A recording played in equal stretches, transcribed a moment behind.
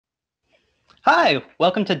Hi,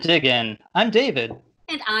 welcome to Dig In. I'm David.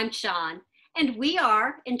 And I'm Sean, and we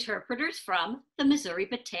are interpreters from the Missouri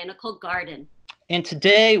Botanical Garden. And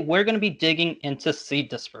today we're going to be digging into seed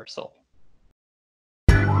dispersal.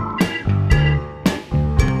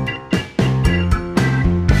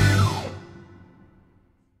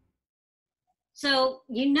 So,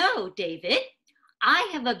 David, I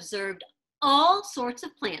have observed all sorts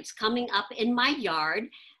of plants coming up in my yard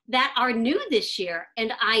that are new this year,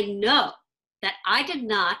 and I know that I did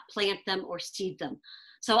not plant them or seed them.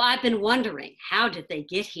 So I've been wondering, how did they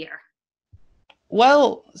get here?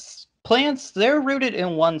 Well, plants, they're rooted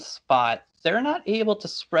in one spot. They're not able to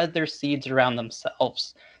spread their seeds around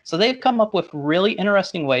themselves. So they've come up with really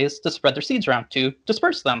interesting ways to spread their seeds around, to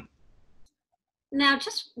disperse them. Now,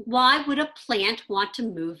 just why would a plant want to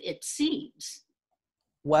move its seeds?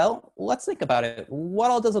 Well, let's think about it.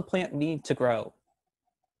 What all does a plant need to grow?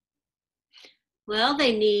 Well,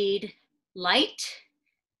 they need light,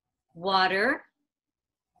 water,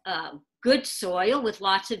 good soil with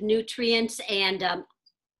lots of nutrients, and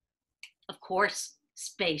of course,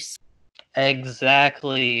 space.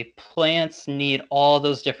 Exactly. Plants need all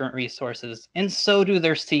those different resources, and so do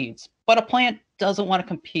their seeds. But a plant doesn't want to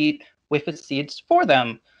compete with its seeds for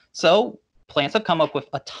them. So plants have come up with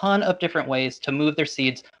a ton of different ways to move their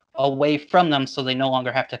seeds away from them so they no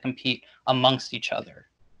longer have to compete amongst each other.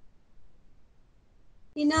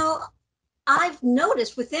 You know, I've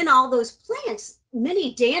noticed within all those plants,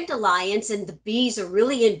 many dandelions and the bees are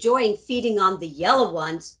really enjoying feeding on the yellow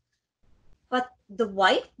ones, but the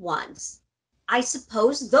white ones, I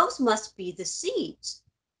suppose those must be the seeds.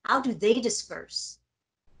 How do they disperse?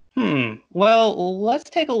 Well, let's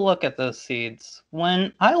take a look at those seeds.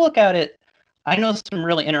 When I look at it, I notice some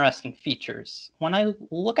really interesting features. When I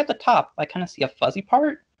look at the top, I kind of see a fuzzy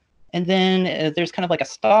part, and then there's kind of like a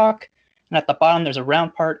stalk, and at the bottom there's a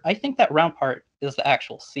round part. I think that round part is the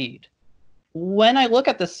actual seed. When I look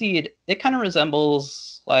at the seed, it kind of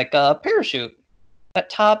resembles like a parachute. That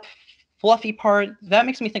top fluffy part, that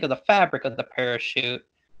makes me think of the fabric of the parachute.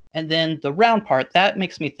 And then the round part, that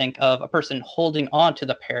makes me think of a person holding on to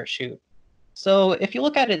the parachute. So if you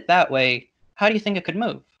look at it that way, how do you think it could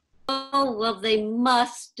move? Oh, well, they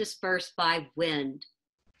must disperse by wind.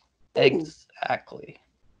 Exactly.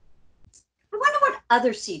 I wonder what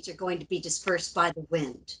other seeds are going to be dispersed by the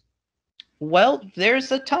wind. Well,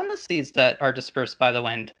 there's a ton of seeds that are dispersed by the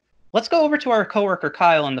wind. Let's go over to our coworker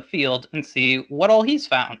Kyle in the field and see what all he's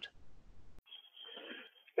found.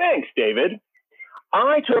 Thanks, David.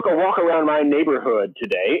 I took a walk around my neighborhood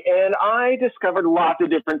today and I discovered lots of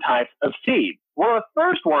different types of seeds. One of the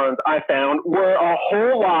first ones I found were a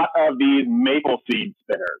whole lot of these maple seed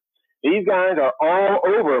spinners. These guys are all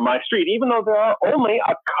over my street, even though there are only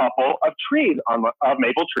a couple of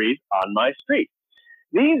maple trees on my street.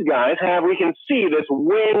 These guys we can see this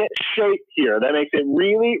wing shape here that makes it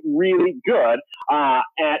really, really good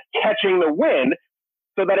at catching the wind,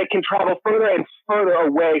 so that it can travel further and further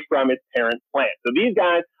away from its parent plant. So these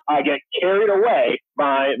guys get carried away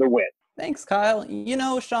by the wind. Thanks, Kyle. You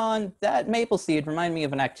know, Sean, that maple seed reminded me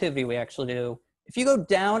of an activity we actually do. If you go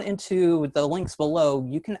down into the links below,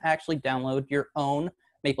 you can actually download your own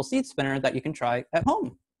maple seed spinner that you can try at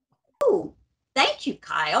home. Oh, thank you,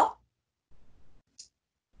 Kyle.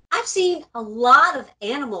 I've seen a lot of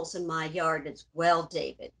animals in my yard as well,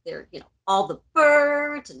 David. There, all the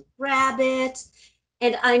birds and rabbits.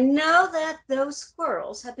 And I know that those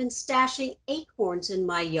squirrels have been stashing acorns in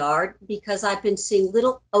my yard because I've been seeing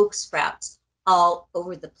little oak sprouts all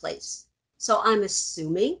over the place. So I'm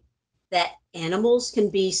assuming that animals can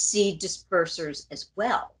be seed dispersers as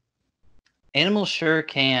well. Animals sure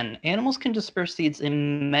can. Animals can disperse seeds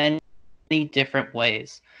in many different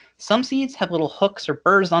ways. Some seeds have little hooks or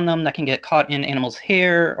burrs on them that can get caught in animals'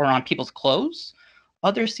 hair or on people's clothes.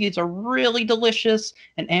 Other seeds are really delicious,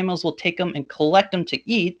 and animals will take them and collect them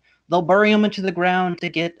to eat. They'll bury them into the ground to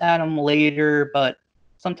get at them later, but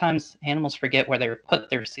sometimes animals forget where they put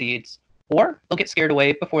their seeds, or they'll get scared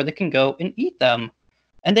away before they can go and eat them.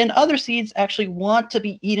 And then other seeds actually want to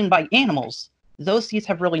be eaten by animals. Those seeds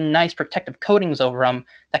have really nice protective coatings over them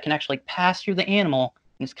that can actually pass through the animal,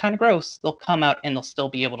 and it's kind of gross. They'll come out and they'll still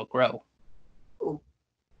be able to grow. Ooh.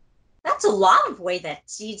 That's a lot of way that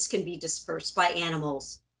seeds can be dispersed by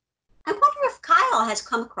animals. I wonder if Kyle has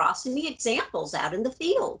come across any examples out in the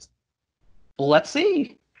field. Let's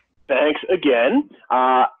see. Thanks again.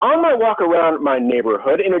 On my walk around my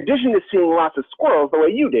neighborhood, in addition to seeing lots of squirrels the way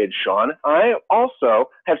you did, Sean, I also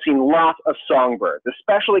have seen lots of songbirds.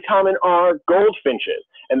 Especially common are goldfinches,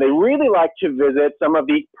 and they really like to visit some of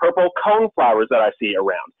the purple coneflowers that I see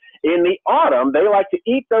around. In the autumn, they like to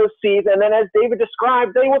eat those seeds, and then as David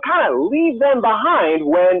described, they will kind of leave them behind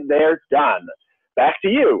when they're done. Back to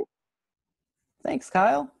you. Thanks,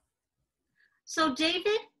 Kyle. So,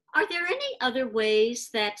 David, are there any other ways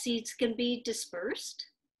that seeds can be dispersed?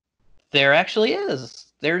 There actually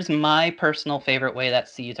is. There's my personal favorite way that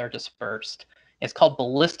seeds are dispersed. It's called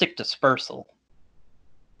ballistic dispersal.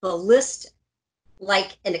 Ballistic,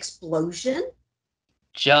 like an explosion?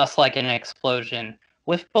 Just like an explosion.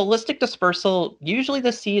 With ballistic dispersal, usually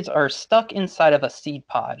the seeds are stuck inside of a seed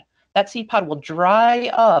pod. That seed pod will dry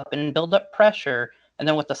up and build up pressure, and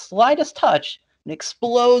then with the slightest touch, it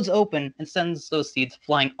explodes open and sends those seeds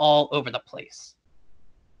flying all over the place.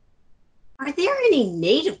 Are there any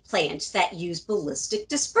native plants that use ballistic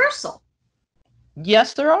dispersal?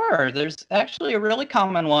 Yes, there are. There's actually a really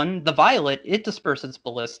common one, the violet. It disperses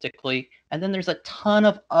ballistically, and then there's a ton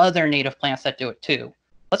of other native plants that do it too.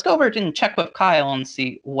 Let's go over and check with Kyle and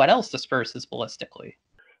see what else disperses ballistically.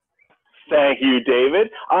 Thank you, David.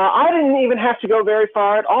 I didn't even have to go very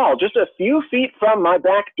far at all. Just a few feet from my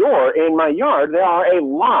back door in my yard, there are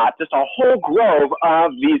just a whole grove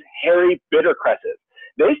of these hairy bitter cresses.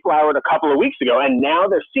 They flowered a couple of weeks ago, and now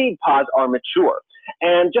their seed pods are mature.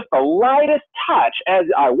 And just the lightest touch as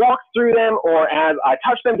I walked through them or as I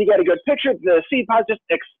touched them to get a good picture, the seed pods just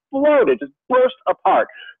exploded, just burst apart,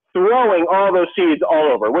 throwing all those seeds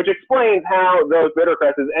all over, which explains how those bitter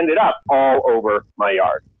cresses ended up all over my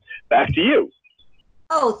yard. Back to you.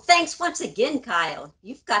 Oh, thanks once again, Kyle.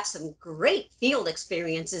 You've got some great field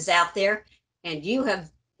experiences out there, and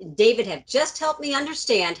David, have just helped me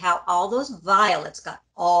understand how all those violets got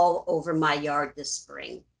all over my yard this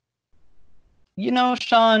spring. You know,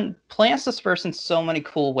 Sean, plants disperse in so many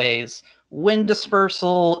cool ways. Wind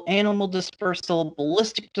dispersal, animal dispersal,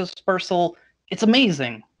 ballistic dispersal. It's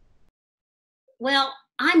amazing. Well,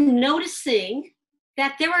 I'm noticing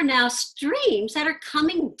that there are now streams that are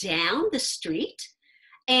coming down the street,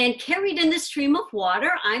 and carried in the stream of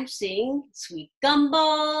water, I'm seeing sweet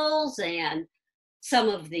gumballs and some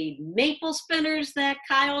of the maple spinners that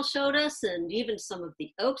Kyle showed us, and even some of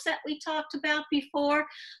the oaks that we talked about before.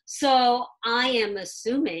 So I am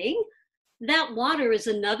assuming that water is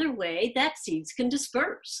another way that seeds can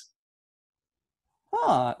disperse.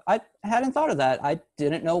 Huh, I hadn't thought of that. I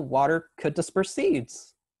didn't know water could disperse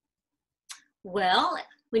seeds. Well,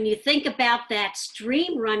 when you think about that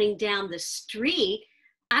stream running down the street,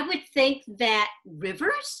 I would think that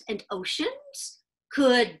rivers and oceans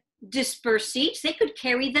could disperse seeds. They could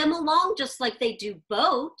carry them along just like they do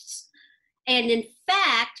boats. And in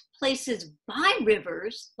fact, places by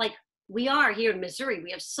rivers, like we are here in Missouri,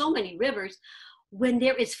 we have so many rivers, when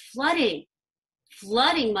there is flooding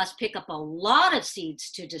must pick up a lot of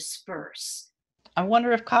seeds to disperse. I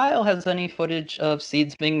wonder if Kyle has any footage of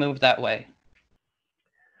seeds being moved that way.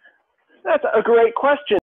 That's a great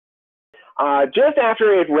question. Just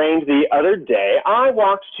after it rained the other day, I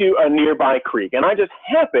walked to a nearby creek, and I just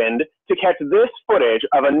happened to catch this footage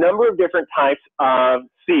of a number of different types of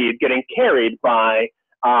seed getting carried by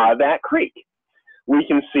that creek. We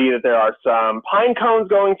can see that there are some pine cones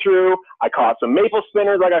going through. I caught some maple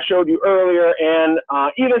spinners like I showed you earlier, and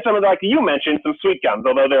even some of, like you mentioned, some sweet gums,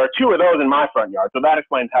 although there are 2 of those in my front yard, so that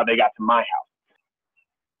explains how they got to my house.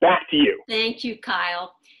 Back to you. Thank you,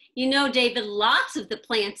 Kyle. You know, David, lots of the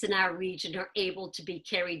plants in our region are able to be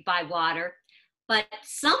carried by water, but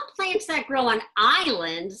some plants that grow on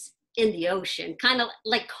islands in the ocean, kind of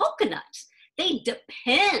like coconuts, they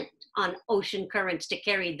depend on ocean currents to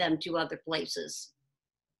carry them to other places.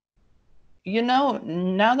 You know,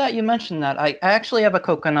 now that you mention that, I actually have a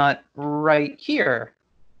coconut right here.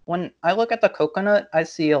 When I look at the coconut, I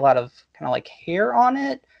see a lot of kind of like hair on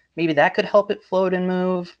it. Maybe that could help it float and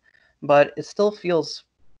move, but it still feels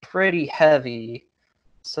pretty heavy.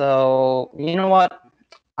 So, you know what?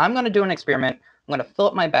 I'm going to do an experiment. I'm going to fill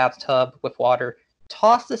up my bathtub with water,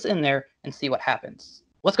 toss this in there, and see what happens.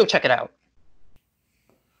 Let's go check it out.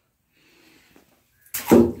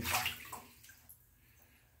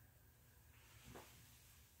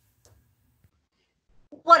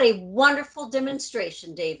 What a wonderful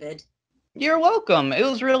demonstration, David. You're welcome. It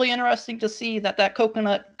was really interesting to see that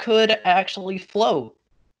coconut could actually float.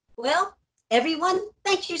 Well, everyone,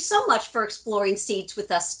 thank you so much for exploring seeds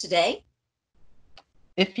with us today.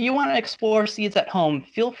 If you want to explore seeds at home,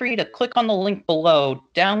 feel free to click on the link below,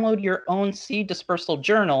 download your own seed dispersal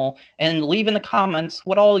journal, and leave in the comments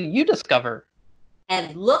what all you discover.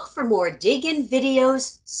 And look for more Dig In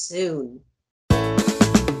videos soon.